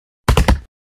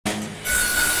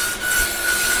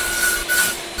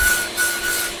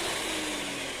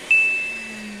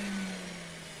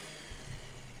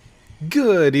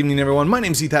Good evening, everyone. My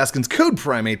name's Heath Haskins, Code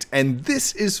Primate, and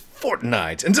this is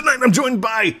Fortnite. And tonight I'm joined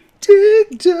by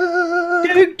DigDug.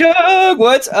 DigDug,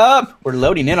 what's up? We're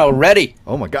loading in already.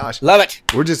 Oh my gosh, love it.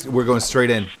 We're going straight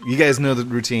in. You guys know the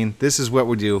routine. This is what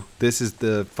we do. This is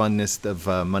the funnest of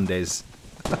Mondays.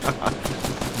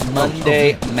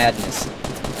 Monday madness.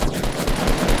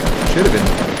 Should have been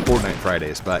Fortnite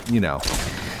Fridays, but you know.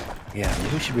 Yeah,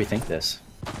 maybe we should rethink this.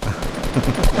 Oh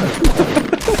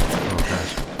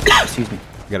gosh. Excuse me.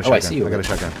 I got a shotgun. I see you. I got a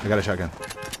shotgun. I got a shotgun.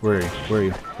 Where are you? Where are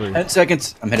you? Where are you? 10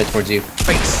 seconds. I'm headed towards you.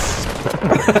 Face.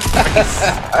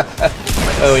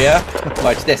 Oh yeah?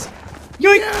 Watch this.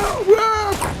 Yoink!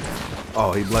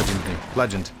 Oh, he bludgeoned me.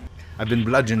 Bludgeoned. I've been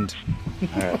bludgeoned.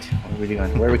 Alright, what are we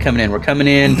doing? Where are we coming in? We're coming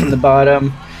in from the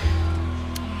bottom.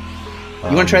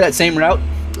 You want to try that same route?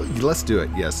 Let's do it,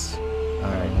 yes.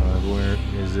 Where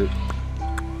is it?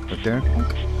 Right there?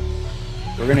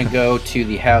 We're gonna go to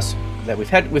the house that we've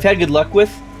had good luck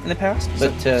with in the past,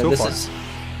 but so this far. is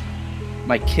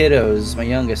my kiddo's, my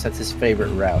youngest. That's his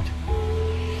favorite route.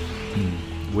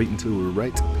 Wait until we're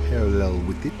right parallel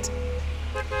with it.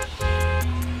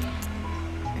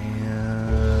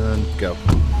 And go.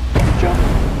 Jump.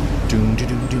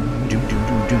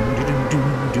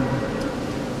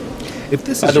 If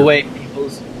this is By the way,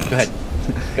 people's, go ahead.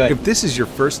 Go ahead. If this is your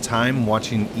first time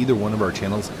watching either one of our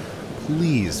channels,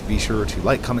 please be sure to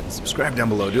like, comment, and subscribe down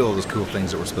below. Do all those cool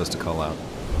things that we're supposed to call out.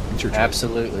 It's your choice.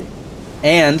 Absolutely.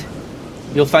 And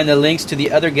you'll find the links to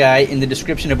the other guy in the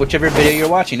description of whichever video you're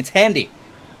watching. It's handy.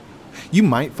 You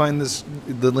might find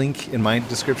the link in my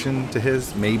description to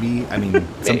his, maybe. I mean,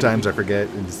 sometimes I forget.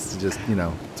 It's just, you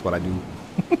know, it's what I do.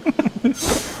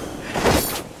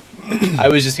 I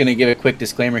was just going to give a quick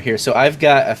disclaimer here. So I've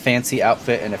got a fancy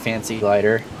outfit and a fancy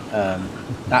glider.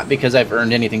 Not because I've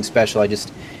earned anything special. I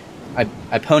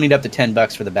ponied up to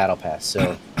 $10 for the battle pass.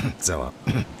 So Sell out.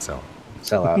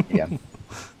 sell out. Yeah.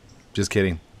 Just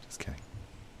kidding. Just kidding.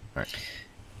 All right.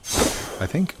 I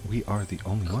think we are the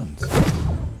only ones.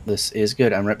 This is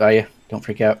good. I'm right by you. Don't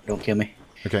freak out. Don't kill me.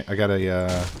 Okay, I got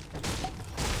a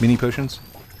mini potions.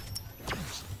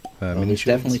 Well, Mini there's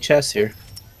shields. definitely chests here.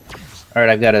 All right,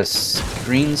 I've got a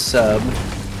green sub.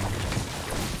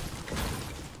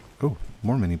 Oh,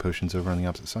 more mini potions over on the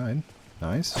opposite side.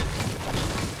 Nice.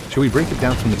 Should we break it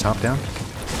down from the top down?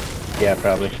 Yeah,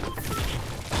 probably.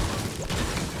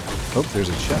 Oh, there's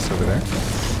a chest over there.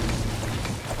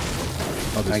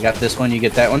 I got this one. You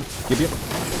get that one. Yep.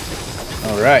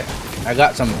 All right. I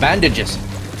got some bandages.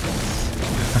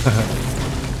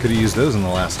 Could have used those in the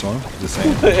last storm. Just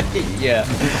saying. Yeah.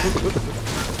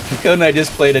 Code and I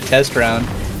just played a test round,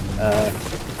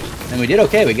 and we did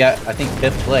okay. We got, I think,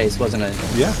 5th place. Wasn't an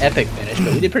epic finish,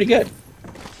 but we did pretty good.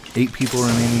 8 people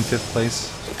remaining 5th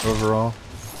place overall.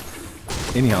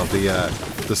 Anyhow,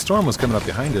 the storm was coming up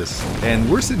behind us, and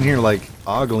we're sitting here like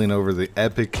ogling over the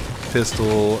epic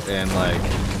pistol and like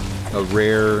a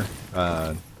rare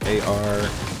AR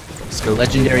scope.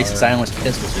 Legendary silenced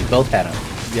pistols. We both had them.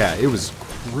 Yeah, it was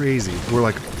crazy. We're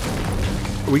like,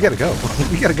 we gotta go.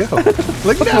 We gotta go.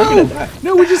 Like,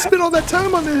 no, we just spent all that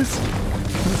time on this.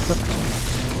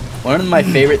 One of my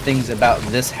favorite things about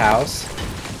this house,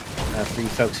 for you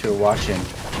folks who are watching,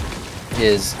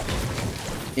 is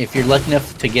if you're lucky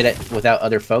enough to get it without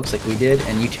other folks like we did,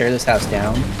 and you tear this house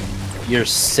down, you're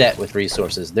set with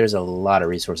resources. There's a lot of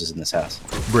resources in this house.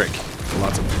 Brick.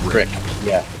 Lots of brick.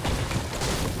 Yeah.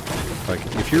 Like,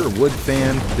 if you're a wood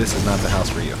fan, this is not the house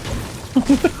for you.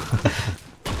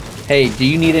 Hey, do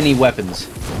you need any weapons?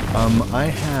 I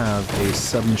have a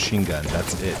submachine gun.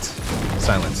 That's it.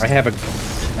 Silenced. I have a...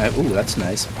 ooh, that's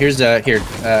nice. Here's here.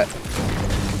 I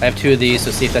have 2 of these,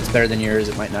 so see if that's better than yours.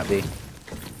 It might not be.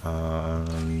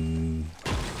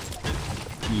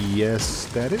 Yes,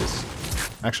 that is.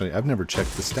 Actually, I've never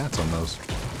checked the stats on those.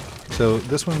 So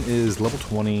this one is level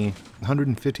 20,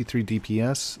 153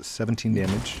 DPS, 17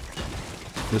 damage.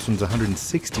 This one's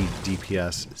 160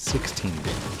 DPS, 16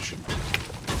 damage.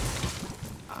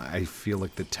 I feel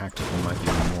like the tactical might be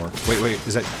more. Wait,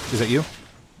 is that you?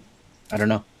 I don't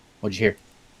know. What'd you hear?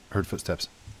 I heard footsteps.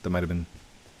 That might have been.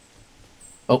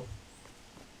 Oh,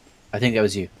 I think that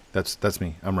was you. That's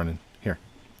me. I'm running. Here.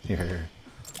 There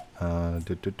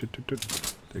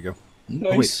you go.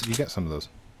 Nice. Oh, wait, you got some of those.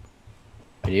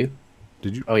 I do?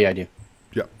 Did you? Oh yeah, I do.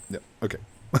 Yeah. Okay.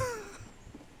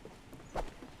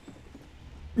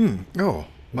 Oh,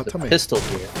 my There's a tummy. pistol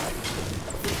here.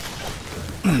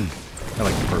 I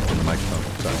like the burp in the microphone.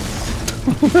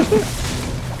 Sorry.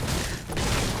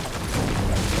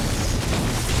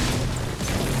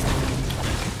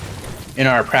 In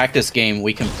our practice game,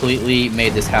 we completely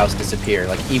made this house disappear.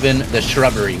 Like, even the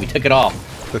shrubbery, we took it all.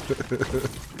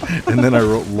 And then I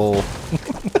wrote lol.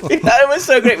 Yeah, it was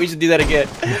so great. We should do that again.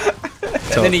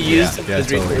 And then he used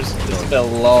his resources to spell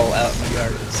lol out in the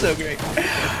yard. It's so great.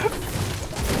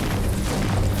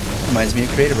 Reminds me of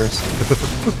Creativerse.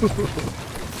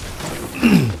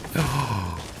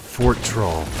 Fort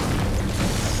Troll.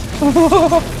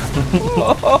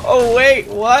 Oh wait,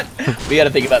 what? We got to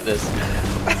think about this.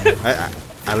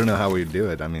 I don't know how we do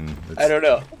it. I mean, I don't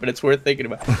know, but it's worth thinking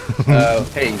about.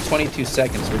 Hey, 22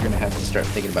 seconds. We're gonna have to start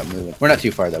thinking about moving. We're not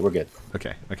too far though. We're good.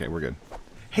 Okay, we're good.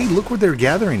 Hey, look what they're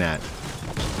gathering at.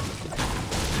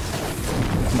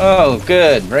 Oh,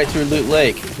 good. Right through Loot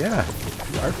Lake. Yeah,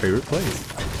 our favorite place.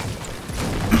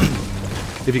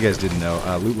 If you guys didn't know,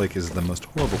 Loot Lake is the most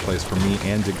horrible place for me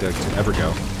and DigDug to ever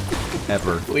go.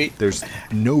 Ever. Wait. There's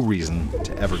no reason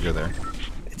to ever go there.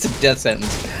 It's a death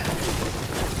sentence.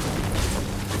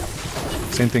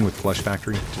 Same thing with Flush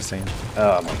Factory, just saying.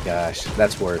 Oh my gosh,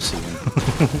 that's worse even.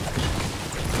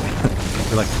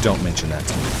 They're like, don't mention that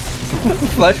to me.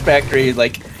 Flush Factory,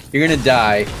 like, you're gonna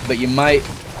die, but you might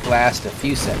last a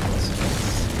few seconds.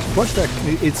 Flush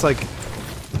Factory, it's like...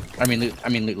 I mean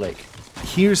Loot Lake.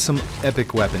 Here's some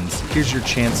epic weapons. Here's your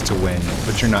chance to win,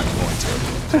 but you're not going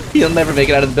to. You'll never make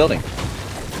it out of the building.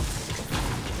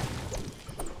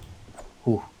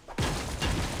 Ooh.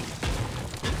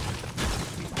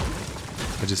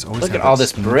 I just always Look have at all that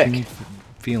this brick. sneaky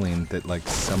feeling that like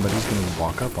somebody's gonna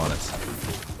walk up on us.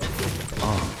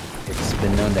 Oh, It's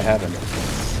been known to happen.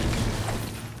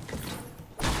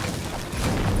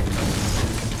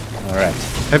 All right.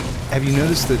 have you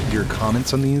noticed that your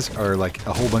comments on these are like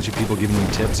a whole bunch of people giving you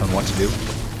tips on what to do?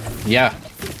 Yeah,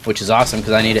 which is awesome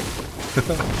because I need it.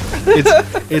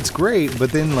 It's great,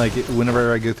 but then like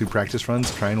whenever I go through practice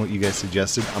runs trying what you guys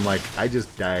suggested, I'm like, I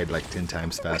just died like 10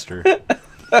 times faster.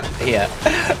 Yeah.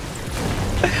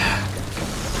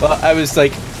 Well, I was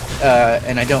like,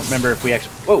 and I don't remember if we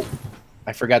actually. Whoa!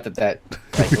 I forgot that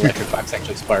like electric box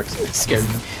actually sparks. It scared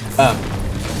me.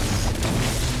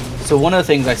 So one of the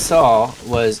things I saw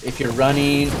was if you're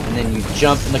running and then you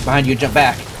jump and look behind you and jump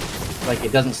back, like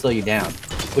it doesn't slow you down,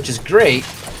 which is great,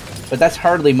 but that's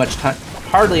hardly much time.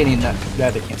 Hardly any enough.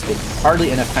 I can't speak.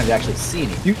 Hardly enough time to actually see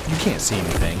anything. You can't see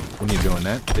anything when you're doing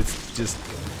that. It's just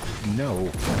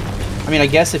no. I mean, I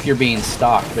guess if you're being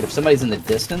stalked, but if somebody's in the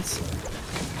distance,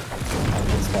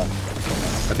 it's tough.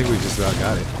 I think we just about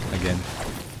got it again.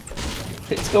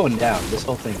 It's going down. This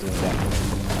whole thing's going down.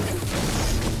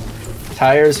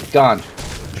 Tires gone.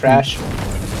 Trash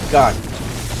gone.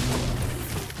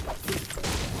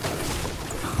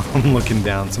 I'm looking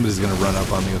down. Somebody's gonna run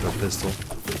up on me with a pistol.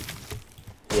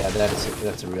 Yeah,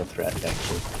 that's a real threat,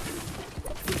 actually.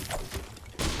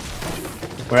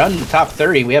 We're on the top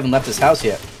 30. We haven't left this house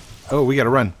yet. Oh, we gotta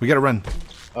run. We gotta run.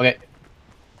 Okay.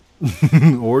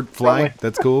 Or fly.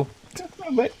 That's cool.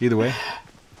 Either way.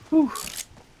 Whew.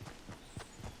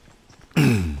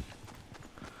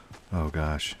 Oh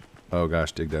gosh. Oh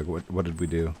gosh, DigDug. What did we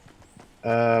do?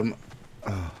 I'm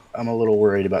a little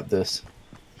worried about this.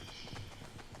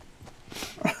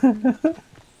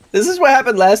 This is what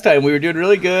happened last time. We were doing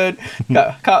really good,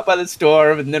 got caught by the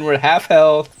storm, and then we're half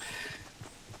health.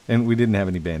 And we didn't have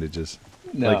any bandages.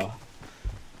 No. Like,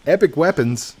 epic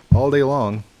weapons all day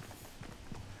long.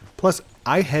 Plus,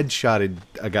 I headshotted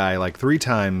a guy like 3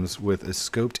 times with a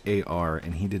scoped AR,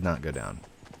 and he did not go down.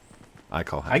 I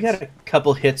call heads. I got a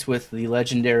couple hits with the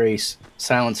legendary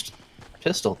silenced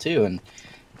pistol, too, and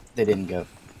they didn't go.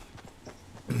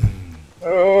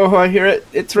 Oh, I hear it.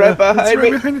 It's right behind me.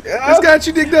 Behind it. It's got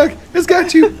you, DigDug. It's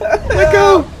got you. Let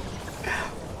go.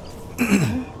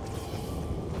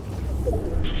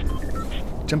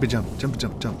 Jumpy jump. Jumpy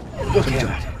jump. Jump. Okay. Jump.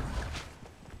 All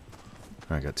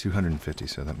right, I got 250,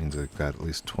 so that means I've got at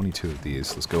least 22 of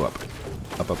these. Let's go up.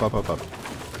 Up, up, up, up, up.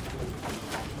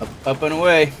 Up and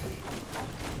away.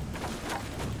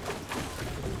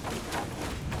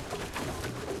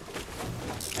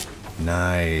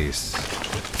 Nice.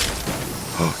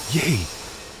 Oh, yay.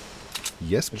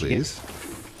 Yes, please.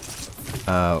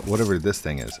 Whatever this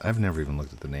thing is. I've never even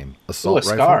looked at the name. Assault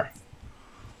rifle. Scar.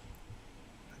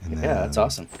 And then, Yeah, that's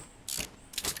awesome.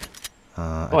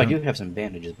 I do have some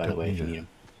bandages, by the way, if you need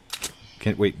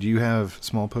them. Wait, do you have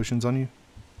small potions on you?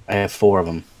 I have 4 of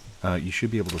them. You should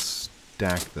be able to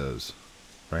stack those,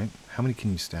 right? How many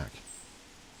can you stack?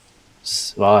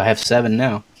 Well, I have 7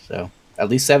 now, so at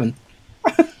least 7.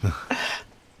 Alright,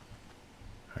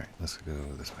 let's go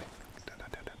this way.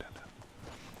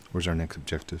 Where's our next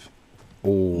objective?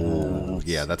 Oh,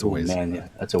 yeah, that's a ways. Man, yeah,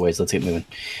 that's a ways. Let's get moving.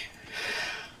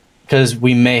 Because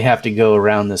we may have to go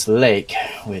around this lake,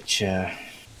 which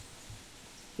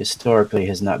historically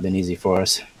has not been easy for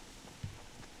us.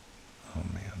 Oh,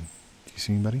 man. Do you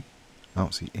see anybody? I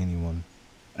don't see anyone.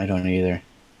 I don't either.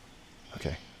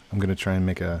 Okay. I'm going to try and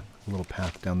make a little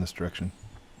path down this direction.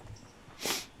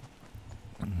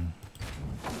 All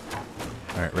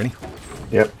right, ready?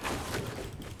 Yep.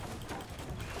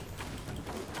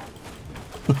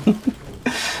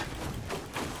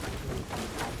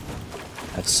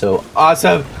 That's so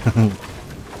awesome.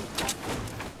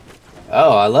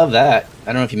 Oh, I love that. I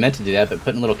don't know if you meant to do that, but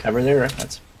putting a little cover there,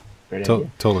 that's a great idea.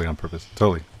 Totally on purpose.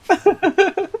 Totally.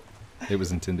 It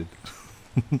was intended.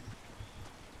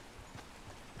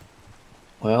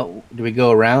 Well, do we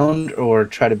go around or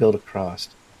try to build across?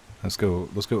 Let's go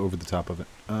over the top of it.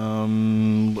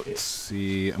 Let's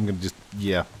see. I'm gonna just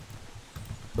wait.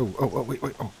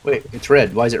 Oh. Wait, it's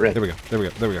red. Why is it red? There we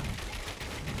go.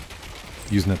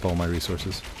 Using up all my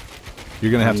resources.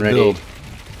 You're gonna have to ready. build.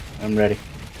 I'm ready.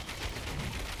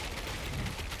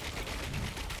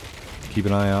 Keep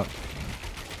an eye out.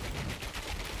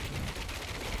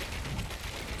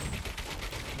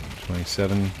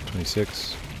 $27,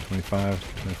 $26, $25,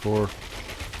 $24.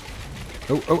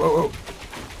 Oh.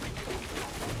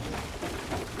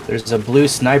 There's a blue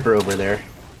sniper over there.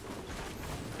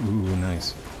 Ooh,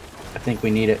 nice. I think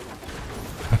we need it.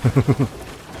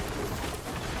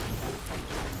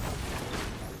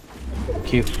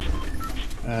 Q.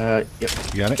 Yep.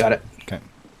 You got it? Got it. Okay.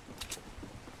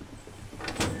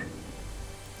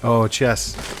 Oh,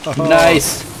 chest. Oh.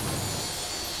 Nice.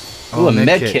 Ooh, a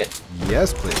med kit.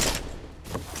 Yes, please.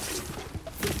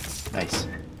 Nice.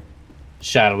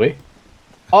 Shall we?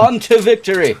 On to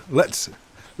victory. Let's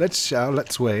shout.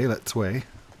 Let's way.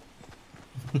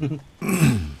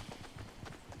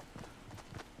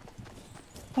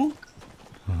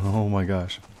 Oh my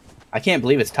gosh. I can't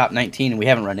believe it's top 19 and we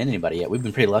haven't run into anybody yet. We've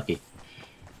been pretty lucky.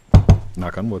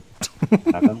 Knock on wood.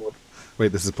 Knock on wood.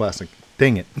 Wait, this is plastic.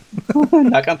 Dang it.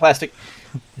 Knock on plastic.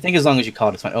 I think as long as you call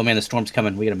it, it's fine. Oh man, the storm's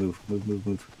coming. We gotta move.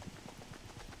 Move.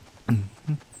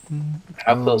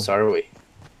 How close are we?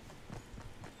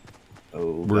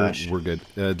 Oh gosh. We're good.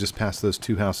 Just past those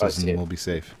two houses and we'll be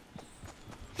safe.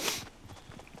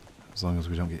 As long as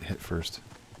we don't get hit first.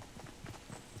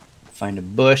 Find a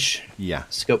bush. Yeah.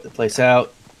 Scope the place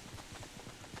out.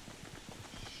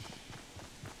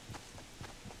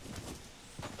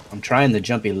 I'm trying the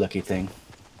jumpy lucky thing.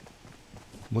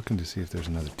 Looking to see if there's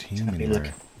another team Jumpy anywhere.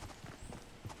 look.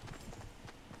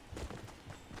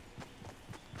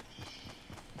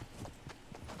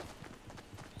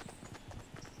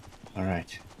 All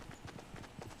right.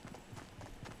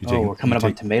 We're coming up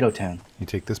on Tomato Town. You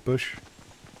take this bush?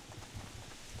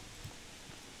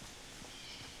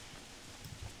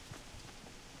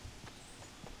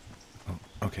 Oh,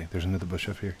 okay. There's another bush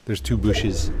up here. There's two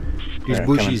bushes. There's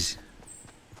bushes.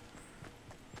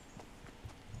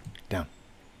 Down.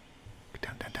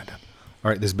 Down. All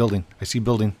right, this building. I see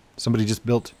building. Somebody just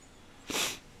built.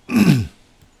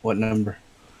 What number?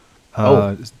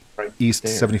 Right East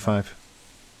there. 75.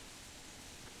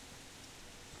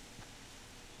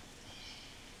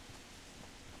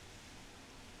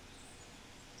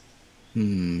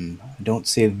 I don't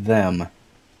see them.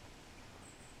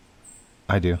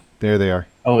 I do. There they are.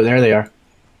 Oh, there they are.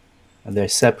 They're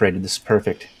separated. This is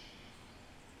perfect.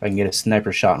 I can get a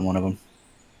sniper shot on one of them.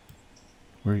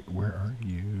 Where are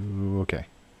you? Okay.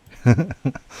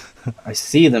 I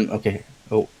see them. Okay.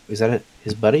 Oh, is that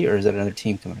his buddy or is that another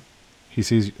team coming? He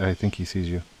sees. I think he sees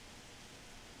you.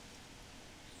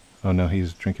 Oh no,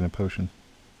 he's drinking a potion.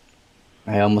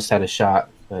 I almost had a shot,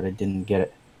 but I didn't get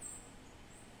it.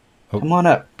 Oh. Come on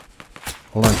up.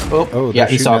 Hold on. Oh, yeah,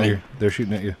 he saw me. They're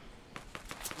shooting at you.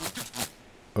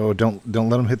 Oh, don't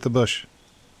let them hit the bush.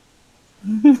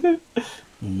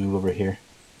 Move over here.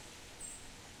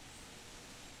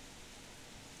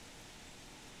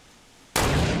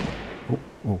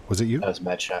 Oh, was it you? That was a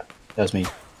bad shot. That was me.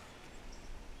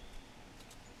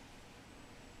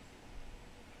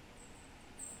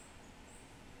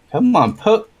 Come on,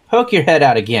 poke your head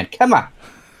out again. Come on.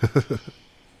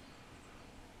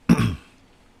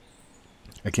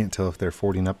 I can't tell if they're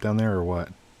fording up down there or what.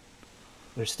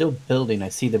 They're still building. I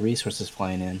see the resources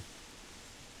flying in.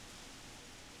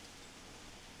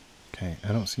 Okay,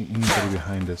 I don't see anybody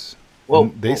behind us. Whoa,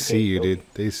 And they see you, dude.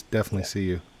 They definitely see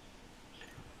you.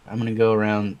 I'm going to go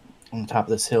around on top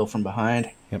of this hill from behind.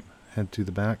 Yep, head to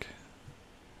the back.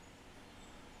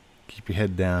 Keep your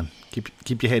head down.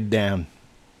 Keep your head down.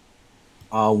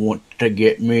 I want to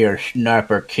get me a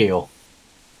sniper kill.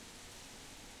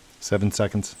 7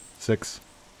 seconds. 6,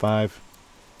 5,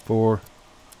 4,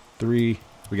 3.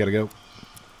 We gotta go.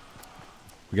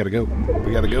 We gotta go.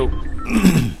 We gotta go.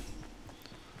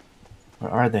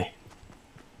 Where are they?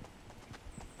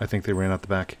 I think they ran out the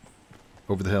back.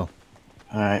 Over the hill.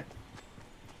 Alright.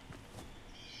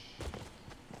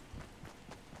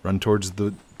 Run towards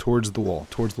the wall.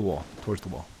 Towards the wall. Towards the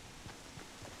wall.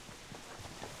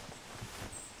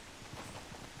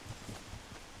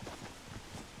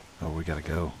 Oh, we gotta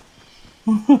go.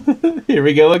 Here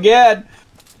we go again.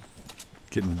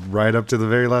 Getting right up to the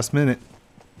very last minute.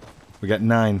 We got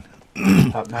 9.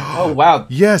 Oh wow.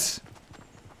 Yes.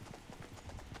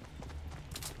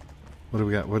 What do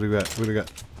we got? What do we got? What do we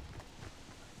got?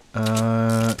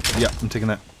 Yeah, I'm taking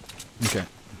that. Okay.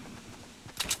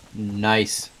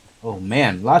 Nice. Oh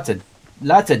man, lots of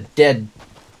dead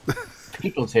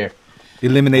peoples here.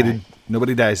 Eliminated. Right.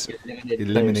 Nobody dies.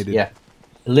 Eliminated. Yeah.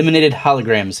 Eliminated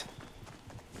holograms.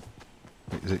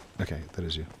 Wait, is it? Okay, that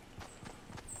is you.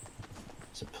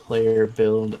 There's a player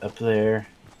build up there.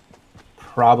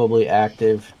 Probably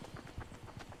active.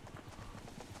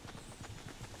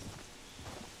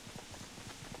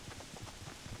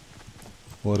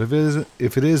 Well,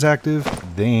 if it is active,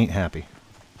 they ain't happy.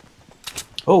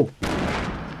 Oh.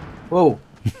 Whoa.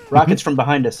 Rockets from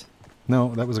behind us.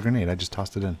 No, that was a grenade. I just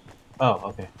tossed it in. Oh,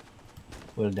 okay.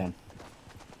 Well done.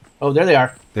 Oh, there they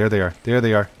are. There they are. There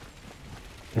they are.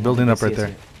 They're building up right there.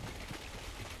 Yet.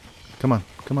 Come on.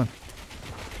 Come on.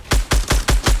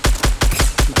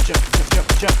 Jump.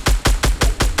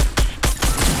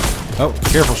 Oh,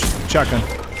 careful. Shotgun.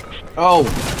 Oh.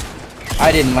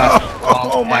 I didn't last.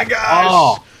 Oh my gosh.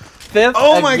 Oh. Fifth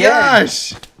My again.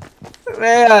 gosh.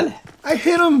 Man. I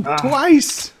hit him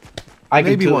twice. I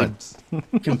Maybe completely, once.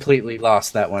 completely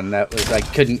lost that one. That was I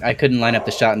couldn't line up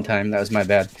the shot in time. That was my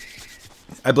bad.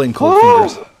 I blame cold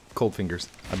fingers. Cold fingers.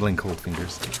 I blame cold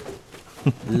fingers.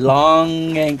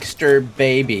 Long gangster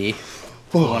baby.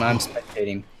 When I'm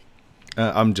spectating.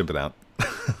 I'm jumping out.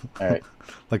 All right.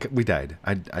 Like we died.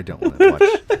 I don't want to watch.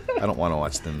 I don't want to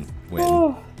watch them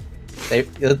win.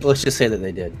 Let's just say that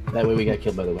they did. That way we got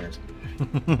killed by the winners.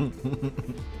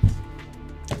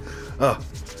 Oh,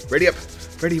 ready up.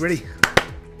 Ready.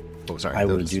 Oh, sorry. I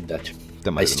will do that.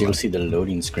 That might I have been still loud. see the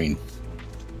loading screen.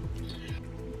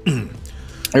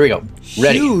 There we go.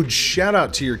 Ready. Huge shout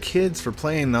out to your kids for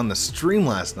playing on the stream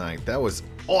last night. That was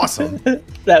awesome.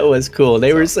 That was cool.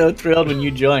 They were so thrilled when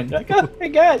you joined. Like, oh my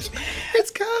gosh.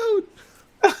 It's code.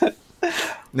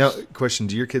 Now, question: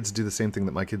 do your kids do the same thing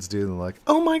that my kids do? They're like,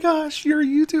 "Oh my gosh, you're a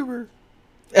YouTuber."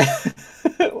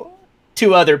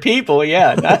 To other people,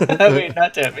 yeah.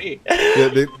 Not to me.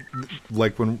 Yeah,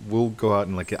 like when we'll go out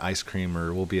and like get ice cream,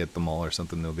 or we'll be at the mall or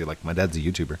something. They'll be like, "My dad's a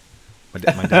YouTuber. My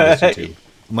dad does YouTube."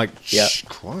 I'm like, "Shh,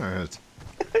 quiet."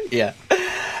 Yeah.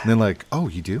 And then like, "Oh,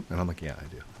 you do?" And I'm like, "Yeah, I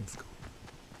do. It's cool.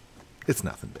 It's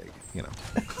nothing big, you know."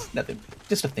 Nothing.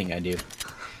 Just a thing I do.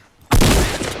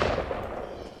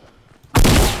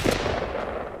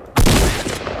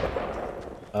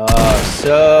 Oh,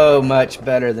 so much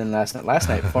better than last night. Last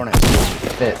night, Fortnite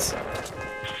fits.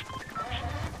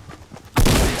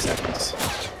 30 seconds.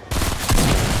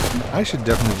 I should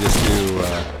definitely just do.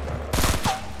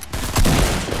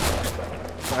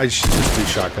 I should just do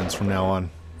shotguns from now on.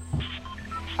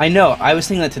 I know. I was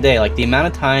thinking that today. Like the amount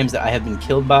of times that I have been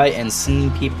killed by and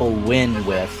seen people win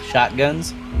with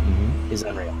shotguns is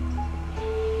unreal.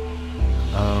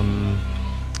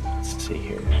 Let's see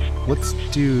here. Let's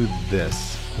do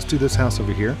this. Let's do this house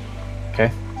over here. Okay.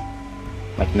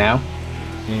 Like now?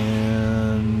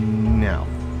 And now.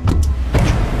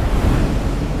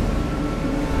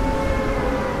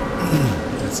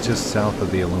 It's just south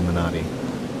of the Illuminati.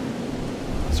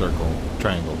 Circle.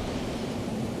 Triangle.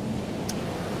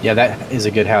 Yeah, that is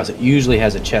a good house. It usually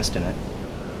has a chest in it.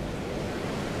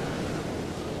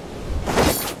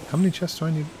 How many chests do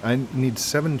I need? I need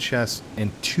 7 chests and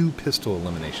 2 pistol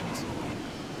eliminations.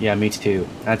 Yeah, me too.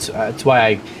 That's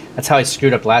how I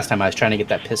screwed up last time. I was trying to get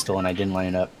that pistol and I didn't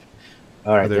line it up.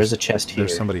 All right, there's a chest here.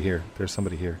 There's somebody here. There's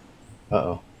somebody here.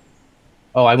 Uh-oh.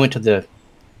 Oh, I went to the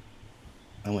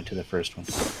first one.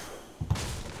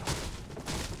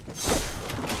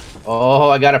 Oh,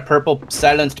 I got a purple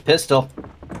silenced pistol.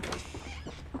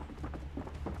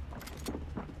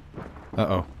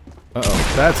 Uh-oh.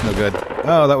 Uh-oh. That's no good.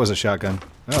 Oh, that was a shotgun.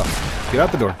 Oh, get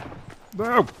out the door.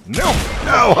 No, no,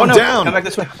 no, I'm down. Come back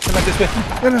this way. Come back this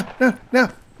way.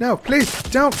 No, please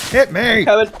don't hit me.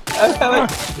 I'm coming.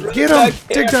 Get him.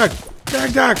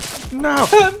 DigDug. No.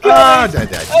 Dead.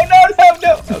 Oh,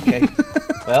 no. Okay.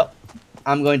 Well,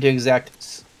 I'm going to exact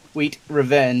sweet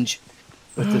revenge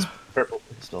with this purple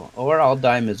pistol, or I'll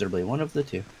die miserably. One of the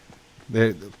two.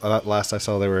 Last I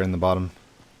saw, they were in the bottom.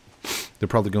 They're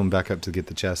probably going back up to get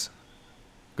the chest.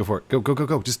 Go for it.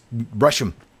 Go. Just rush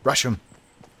him.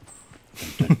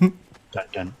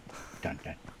 Dun.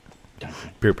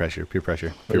 Peer pressure.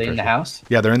 Are they in the house?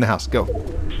 Yeah, they're in the house. Go.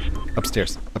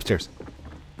 Upstairs.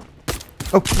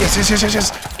 Oh, yes.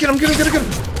 Get him.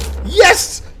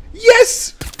 Yes!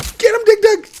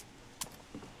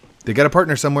 They got a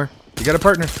partner somewhere. They got a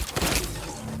partner.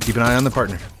 Keep an eye on the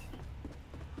partner.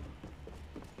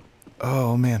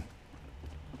 Oh, man.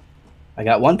 I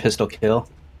got one pistol kill.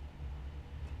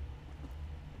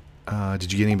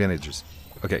 Did you get any bandages?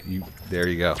 Okay, there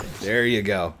you go. There you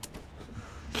go.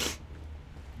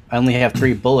 I only have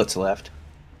 3 bullets left.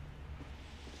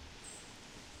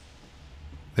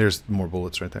 There's more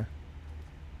bullets right there.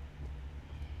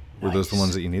 Were Nice. those the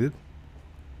ones that you needed?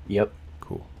 Yep.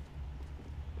 Cool.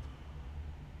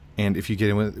 And if you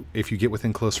get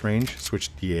within close range,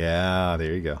 switch. Yeah,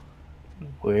 there you go.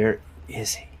 Where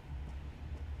is he?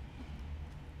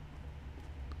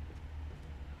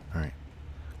 All right.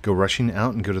 Go rushing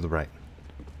out and go to the right.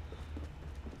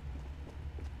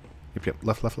 Yep.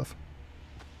 Left.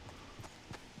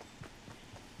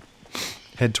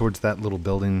 Head towards that little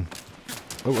building.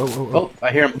 Oh. Oh,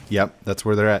 I hear him. Yep, that's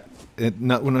where they're at.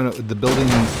 No, the building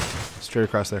straight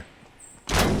across there.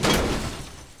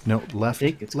 No, left.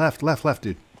 Left,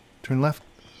 dude. Turn left.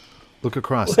 Look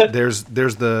across. What? There's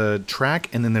the track,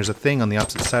 and then there's a thing on the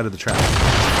opposite side of the track.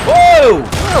 Whoa!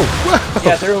 Whoa!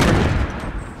 Yeah, they're over here.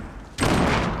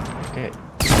 Okay.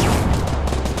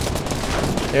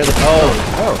 They're the.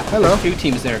 Oh, hello. there's 2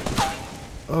 teams there.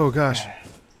 Oh gosh.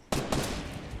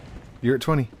 You're at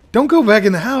 20. Don't go back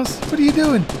in the house. What are you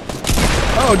doing?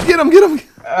 Oh, get him!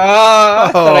 I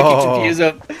thought I could confuse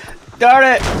him. Darn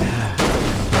it!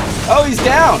 Oh, he's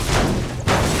down.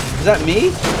 Is that me?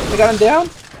 I got him down?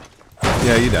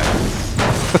 Yeah, you died.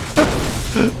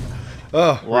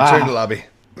 Oh, wow. Return to lobby.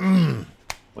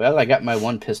 Well, I got my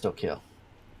 1 pistol kill.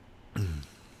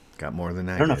 Got more than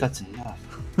that. I don't know if that's enough.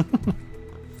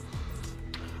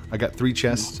 I got 3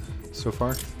 chests so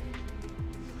far.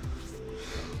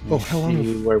 Oh, Let's how long?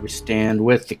 see where we stand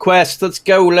with the quest. Let's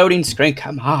go, loading screen.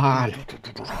 Come on.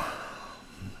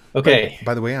 Okay.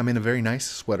 By the way, I'm in a very nice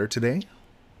sweater today.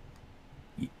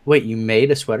 Wait, you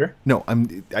made a sweater? No, I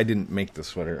didn't make the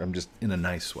sweater. I'm just in a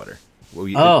nice sweater.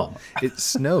 Well, it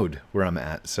snowed where I'm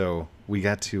at, so we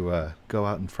got to go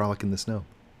out and frolic in the snow.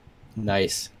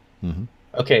 Nice. Mm-hmm.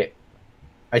 Okay.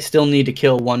 I still need to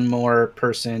kill 1 more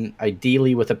person,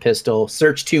 ideally with a pistol,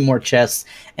 search 2 more chests,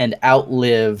 and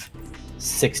outlive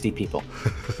 60 people.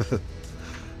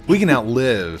 We can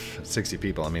outlive 60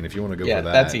 people. I mean, if you want to go for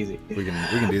that, that's easy. We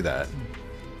can do that.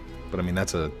 But I mean,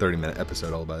 that's a 30-minute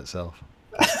episode all by itself.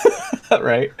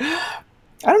 Right. I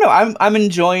don't know. I'm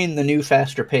enjoying the new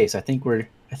faster pace. I think we're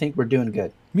doing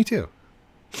good. Me too.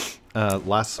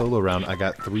 Last solo round, I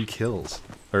got 3 kills.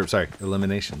 Or sorry,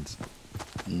 eliminations.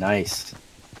 Nice.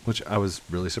 Which I was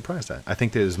really surprised at. I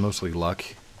think that is mostly luck,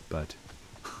 but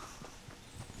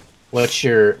What's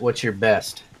your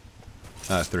best?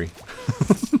 3.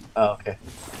 Oh, okay.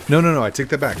 No. I take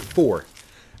that back. 4,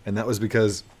 and that was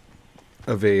because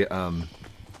of a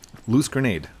loose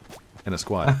grenade in a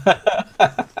squad.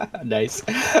 Nice.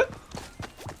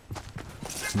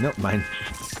 Nope, mine.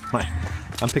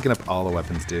 I'm picking up all the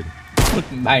weapons, dude.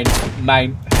 Mine.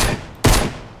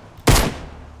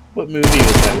 What movie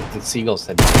was that with the seagulls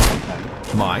said?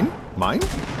 Mine.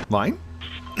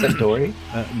 Is that Dory?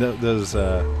 Those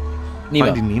Nemo.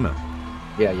 Finding Nemo.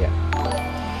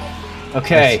 Yeah.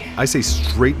 Okay. I say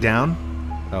straight down.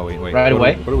 Oh wait. Right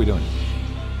away? What are we doing?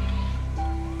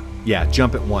 Yeah,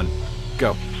 jump at 1.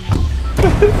 Go.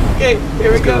 Okay,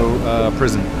 here we go.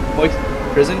 Prison.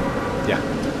 Prison? Yeah.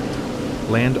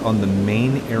 Land on the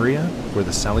main area where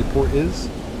the Sally port is.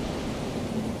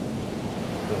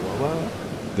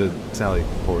 The Sally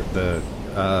port.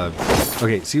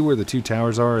 Okay, see where the 2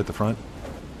 towers are at the front?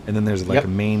 And then there's like a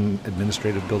main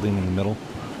administrative building in the middle?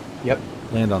 Yep.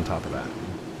 Land on top of that.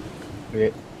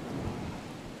 Okay.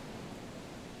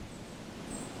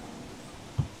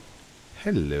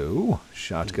 Hello,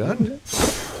 shotgun.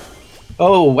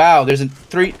 Oh, wow. There's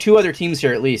 2 other teams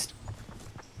here at least.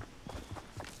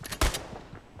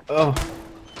 Oh.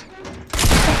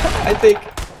 I think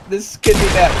this could be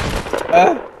bad.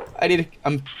 I need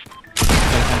to...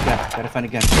 Gotta find a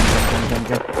gun.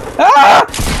 Gun. Ah!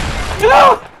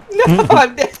 No! No,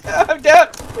 I'm dead. I'm down.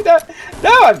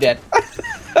 No, I'm dead.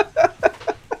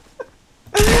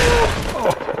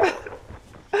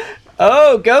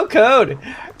 Oh, go code.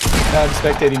 Now I'm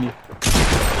spectating you.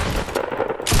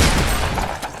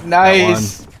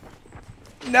 Nice.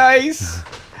 Nice.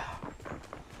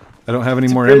 I don't have any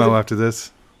more prison. ammo after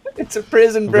this. It's a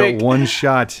prison I've break. got 1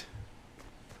 shot.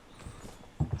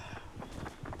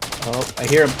 Oh, I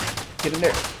hear him. Get in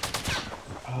there.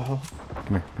 Oh.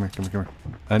 Come here.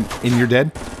 And you're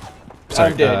dead?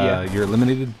 Sorry, I'm dead, yeah. You're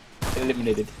eliminated?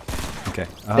 Eliminated. Okay.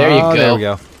 There you go. There we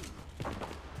go.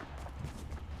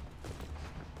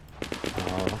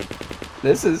 Oh.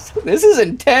 This is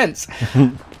intense.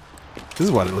 This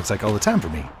is what it looks like all the time for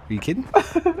me. Are you kidding?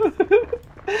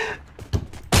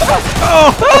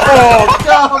 Oh,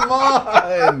 come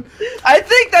on! I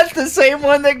think that's the same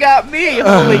one that got me.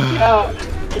 Holy cow.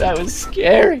 That was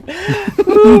scary.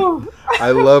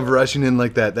 I love rushing in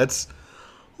like that. That's...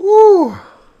 Woo!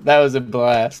 That was a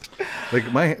blast.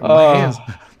 Like my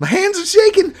hands are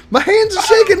shaking. My hands are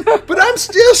shaking, but I'm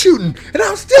still shooting, and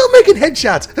I'm still making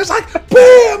headshots. It's like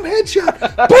bam, headshot,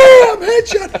 bam,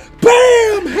 headshot,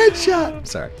 bam, headshot.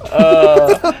 Sorry.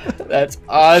 That's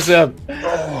awesome.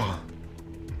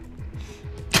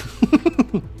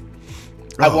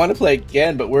 I want to play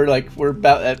again, but we're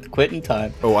about at quitting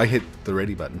time. Oh, I hit the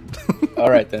ready button. All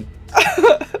right then.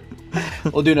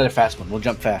 We'll do another fast one. We'll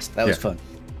jump fast. That was fun.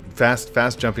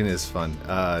 Fast jumping is fun.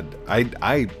 I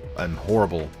am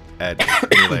horrible at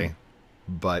melee,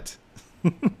 but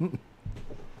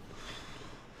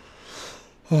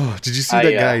oh, did you see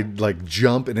that guy like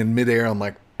jump and in midair I'm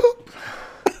like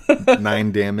boop,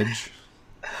 9 damage.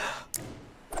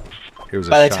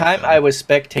 By the time I was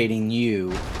spectating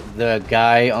you, the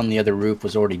guy on the other roof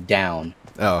was already down.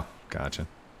 Oh, gotcha.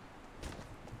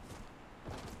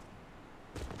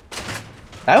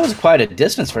 That was quite a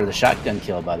distance for the shotgun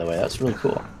kill, by the way. That's really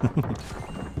cool.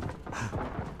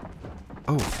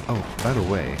 Oh, by the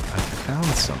way, I found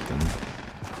something.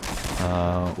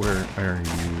 Where are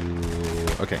you?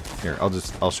 Okay, here,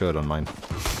 I'll show it on mine.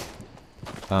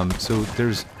 So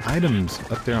there's items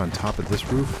up there on top of this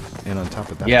roof and on top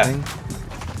of that thing.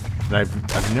 And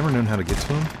I've never known how to get to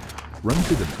them. Run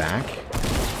through the back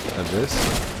of this,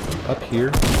 up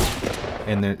here,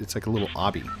 and then it's like a little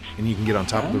obby. And you can get on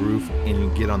top of the roof, and you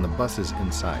can get on the buses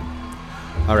inside.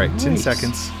 Alright, nice. 10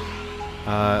 seconds.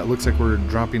 It looks like we're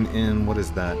dropping in, what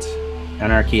is that?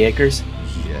 Anarchy Acres?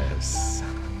 Yes.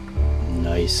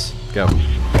 Nice. Go.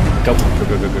 Go.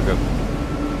 Go.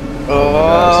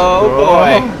 Oh,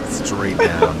 boy. Straight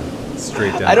down.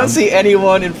 Straight down. I don't see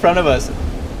anyone in front of us.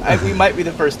 We might be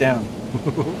the first down.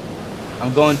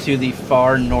 I'm going to the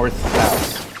far north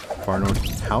house. Far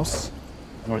north house?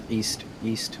 Northeast,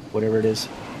 east, whatever it is.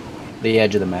 The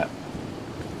edge of the map.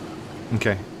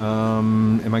 Okay.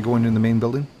 Am I going in the main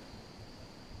building?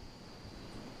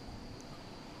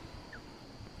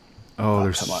 Oh,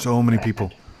 there's so many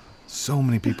people. So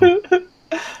many people. I'm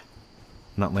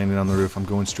not landing on the roof. I'm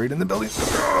going straight in the building.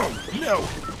 Oh, no.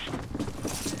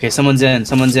 Okay, someone's in.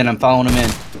 Someone's in. I'm following them in.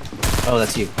 Oh,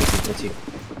 that's you. That's you.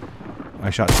 I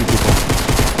shot 2 people.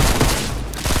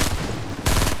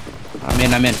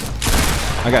 I'm in.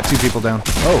 I got 2 people down.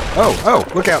 Oh,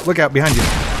 look out behind you.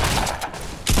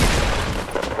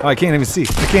 Oh, I can't even see.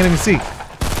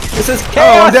 This is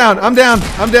chaos. Oh, I'm down.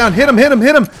 Hit him,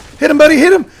 buddy,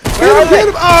 hit him. Hit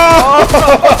him. Oh!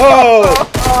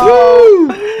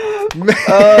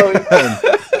 Man.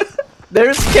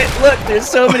 There's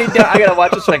so many down. I gotta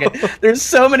watch a second. There's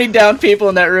so many down people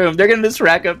in that room. They're gonna just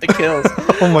rack up the kills.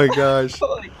 Oh my gosh.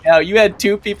 Holy cow, you had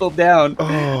 2 people down.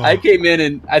 Oh. I came in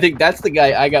and I think that's the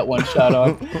guy I got 1 shot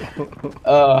on.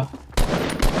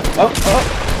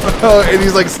 Oh, and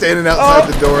he's like standing outside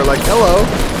the door like, hello.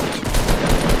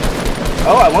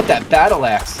 Oh, I want that battle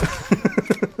axe.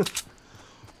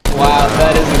 Wow,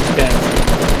 that is intense.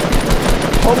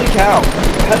 Holy cow.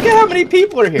 Look at how many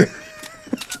people are here.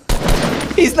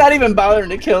 He's not even bothering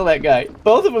to kill that guy.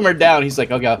 Both of them are down. He's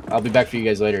like, okay, I'll be back for you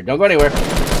guys later. Don't go anywhere.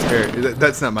 Here,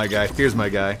 that's not my guy. Here's my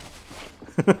guy.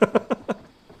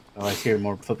 Oh, I hear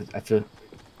more footprints. I feel...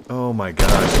 Oh my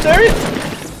gosh. There it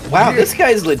is. Wow, this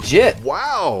guy's legit.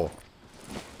 Wow.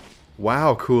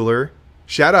 Wow, Cooler.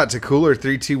 Shout out to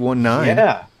Cooler3219.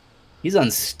 Yeah. He's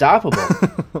unstoppable.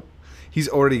 He's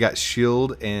already got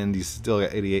shield and he's still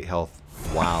got 88 health.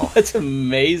 Wow. That's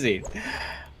amazing.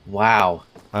 Wow.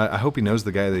 I hope he knows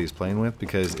the guy that he's playing with,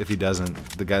 because if he doesn't,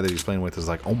 the guy that he's playing with is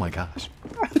like, oh my gosh.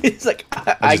 He's like,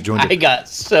 I got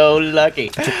so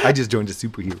lucky. I just joined a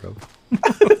superhero.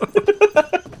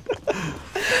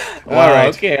 All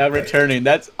right. Okay, I'm returning.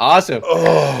 That's awesome.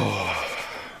 Oh.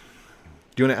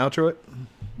 Do you want to outro it?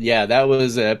 Yeah, that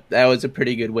was a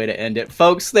pretty good way to end it.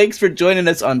 Folks, thanks for joining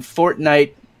us on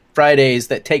Fortnite Fridays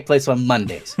that take place on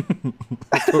Mondays.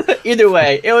 Either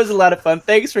way, it was a lot of fun.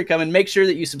 Thanks for coming. Make sure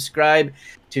that you subscribe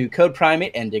to Code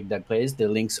Primate and DigDugPlays. The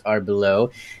links are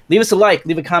below. Leave us a like,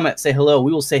 leave a comment, say hello.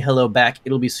 We will say hello back.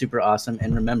 It'll be super awesome.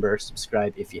 And remember,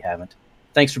 subscribe if you haven't.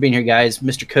 Thanks for being here, guys.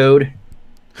 Mr. Code.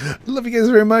 Love you guys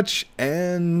very much.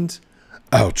 And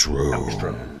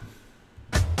outro.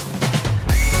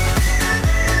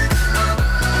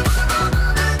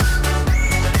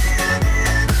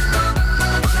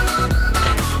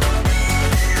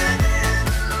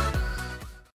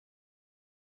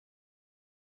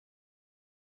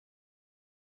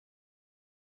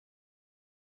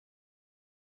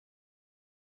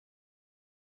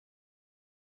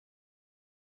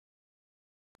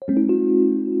 you.